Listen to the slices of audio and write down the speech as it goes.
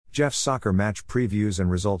Jeff's Soccer Match Previews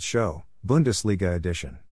and Results Show, Bundesliga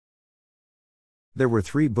Edition. There were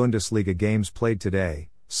 3 Bundesliga games played today,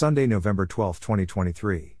 Sunday, November 12,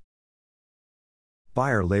 2023.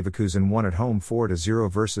 Bayer Leverkusen won at home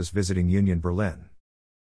 4-0 versus visiting Union Berlin.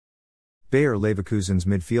 Bayer Leverkusen's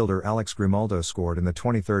midfielder Alex Grimaldo scored in the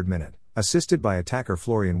 23rd minute, assisted by attacker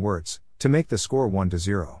Florian Wirtz, to make the score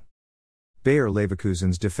 1-0. Bayer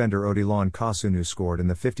Leverkusen's defender Odilon Kosunu scored in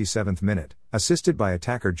the 57th minute, assisted by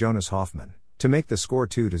attacker Jonas Hoffmann, to make the score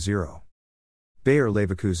 2-0. Bayer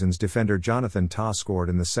Leverkusen's defender Jonathan Tah scored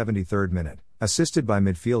in the 73rd minute, assisted by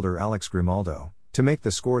midfielder Alex Grimaldo, to make the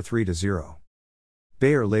score 3-0.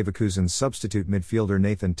 Bayer Leverkusen's substitute midfielder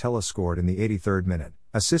Nathan Tella scored in the 83rd minute,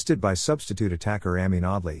 assisted by substitute attacker Amin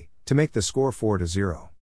Adli, to make the score 4-0.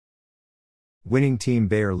 Winning team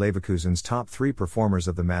Bayer Leverkusen's top 3 performers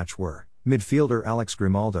of the match were midfielder Alex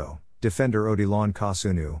Grimaldo, defender Odilon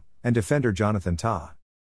Kosunu, and defender Jonathan Tah.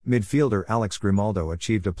 Midfielder Alex Grimaldo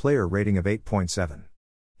achieved a player rating of 8.7.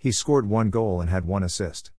 He scored 1 goal and had 1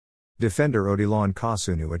 assist. Defender Odilon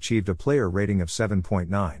Kosunu achieved a player rating of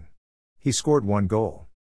 7.9. He scored 1 goal.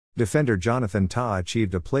 Defender Jonathan Tah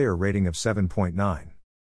achieved a player rating of 7.9.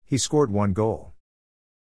 He scored 1 goal.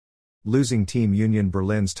 Losing team Union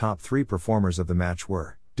Berlin's top 3 performers of the match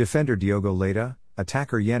were defender Diogo Leite,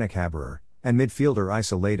 attacker Yannick Haberer, and midfielder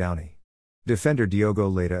Issa Ladouni. Defender Diogo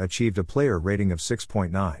Leite achieved a player rating of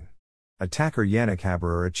 6.9. Attacker Yannick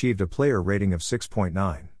Haberer achieved a player rating of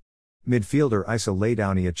 6.9. Midfielder Issa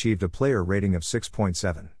Ladouni achieved a player rating of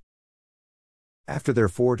 6.7. After their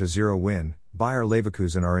 4-0 win, Bayer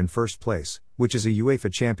Leverkusen are in first place, which is a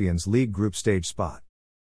UEFA Champions League group stage spot.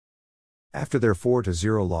 After their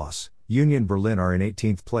 4-0 loss, Union Berlin are in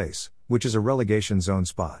 18th place, which is a relegation zone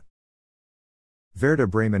spot. Werder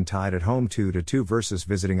Bremen tied at home 2-2 versus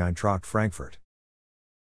visiting Eintracht Frankfurt.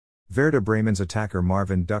 Werder Bremen's attacker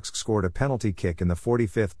Marvin Duksch scored a penalty kick in the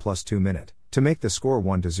 45th +2 minute, to make the score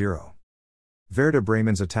 1-0. Werder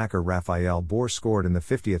Bremen's attacker Raphael Bohr scored in the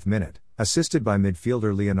 50th minute, assisted by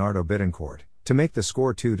midfielder Leonardo Bittencourt, to make the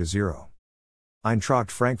score 2-0.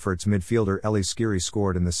 Eintracht Frankfurt's midfielder Elie Skiri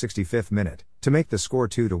scored in the 65th minute, to make the score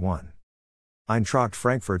 2-1. Eintracht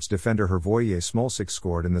Frankfurt's defender Hrvoje Smolcic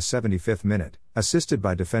scored in the 75th minute, assisted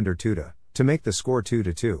by defender Tuta, to make the score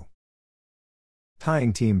 2-2.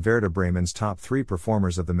 Tying team Werder Bremen's top 3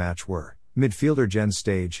 performers of the match were midfielder Jens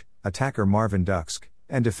Stage, attacker Marvin Duksch,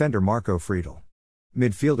 and defender Marco Friedl.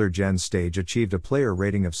 Midfielder Jens Stage achieved a player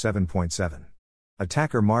rating of 7.7.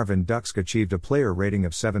 Attacker Marvin Duksch achieved a player rating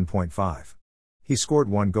of 7.5. He scored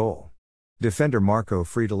 1 goal. Defender Marco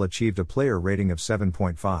Friedl achieved a player rating of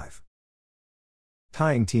 7.5.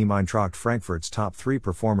 Tying team Eintracht Frankfurt's top 3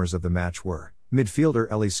 performers of the match were midfielder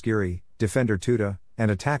Elie Skiri, defender Tuta, and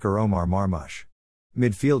attacker Omar Marmoush.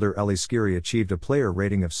 Midfielder Elie Skiri achieved a player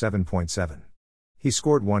rating of 7.7. He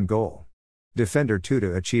scored 1 goal. Defender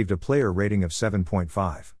Tuta achieved a player rating of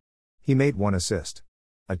 7.5. He made 1 assist.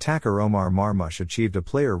 Attacker Omar Marmoush achieved a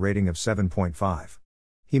player rating of 7.5.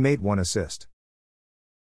 He made 1 assist.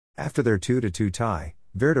 After their 2-2 tie,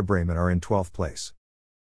 Werder Bremen are in 12th place.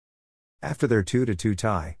 After their 2-2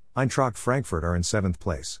 tie, Eintracht Frankfurt are in 7th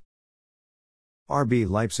place. RB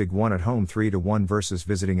Leipzig won at home 3-1 versus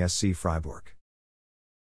visiting SC Freiburg.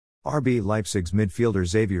 RB Leipzig's midfielder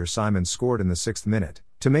Xavier Simons scored in the 6th minute,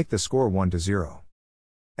 to make the score 1-0.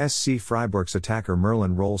 SC Freiburg's attacker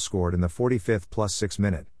Merlin Roll scored in the 45th +6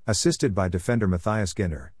 minute, assisted by defender Matthias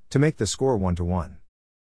Ginter, to make the score 1-1.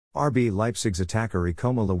 RB Leipzig's attacker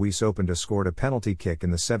Ikoma Luis Openda scored a penalty kick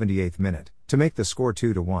in the 78th minute, to make the score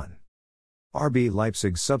 2-1. RB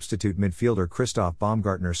Leipzig's substitute midfielder Christoph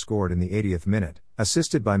Baumgartner scored in the 80th minute,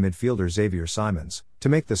 assisted by midfielder Xavier Simons, to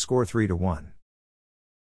make the score 3-1.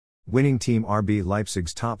 Winning team RB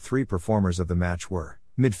Leipzig's top 3 performers of the match were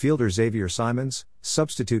midfielder Xavier Simons,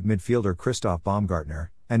 substitute midfielder Christoph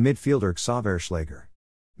Baumgartner, and midfielder Xaver Schlager.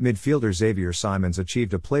 Midfielder Xavier Simons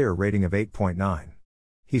achieved a player rating of 8.9.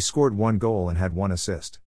 He scored 1 goal and had 1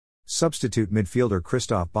 assist. Substitute midfielder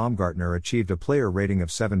Christoph Baumgartner achieved a player rating of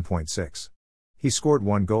 7.6. He scored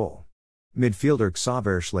 1 goal. Midfielder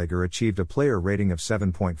Xaver Schlager achieved a player rating of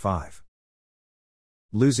 7.5.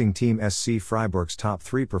 Losing team SC Freiburg's top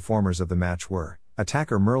 3 performers of the match were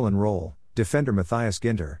attacker Merlin Roll, defender Matthias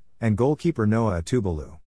Ginter, and goalkeeper Noah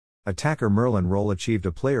Atubolu. Attacker Merlin Roll achieved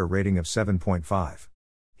a player rating of 7.5.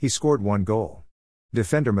 He scored 1 goal.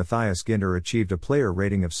 Defender Matthias Ginter achieved a player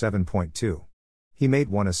rating of 7.2. He made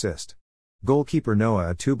 1 assist. Goalkeeper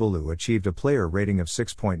Noah Atubolu achieved a player rating of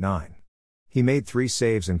 6.9. He made 3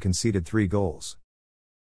 saves and conceded 3 goals.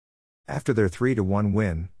 After their 3-1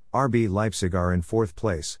 win, RB Leipzig are in 4th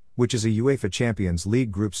place, which is a UEFA Champions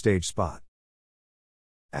League group stage spot.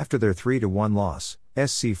 After their 3-1 loss,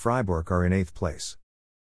 SC Freiburg are in 8th place.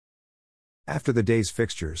 After the day's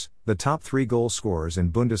fixtures, the top 3 goal scorers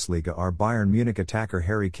in Bundesliga are Bayern Munich attacker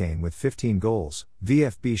Harry Kane with 15 goals,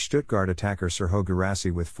 VfB Stuttgart attacker Serhou Guirassy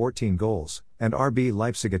with 14 goals, and RB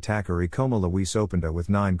Leipzig attacker Ikoma Luis Openda with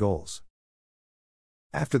 9 goals.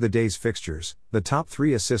 After the day's fixtures, the top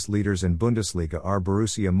 3 assist leaders in Bundesliga are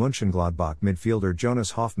Borussia Mönchengladbach midfielder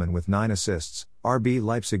Jonas Hoffmann with 9 assists, RB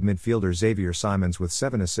Leipzig midfielder Xavier Simons with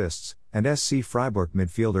 7 assists, and SC Freiburg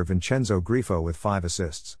midfielder Vincenzo Grifo with 5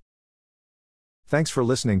 assists. Thanks for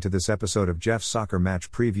listening to this episode of Jeff's Soccer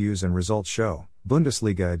Match Previews and Results Show,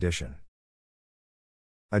 Bundesliga edition.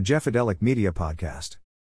 A Jeffadelic Media Podcast.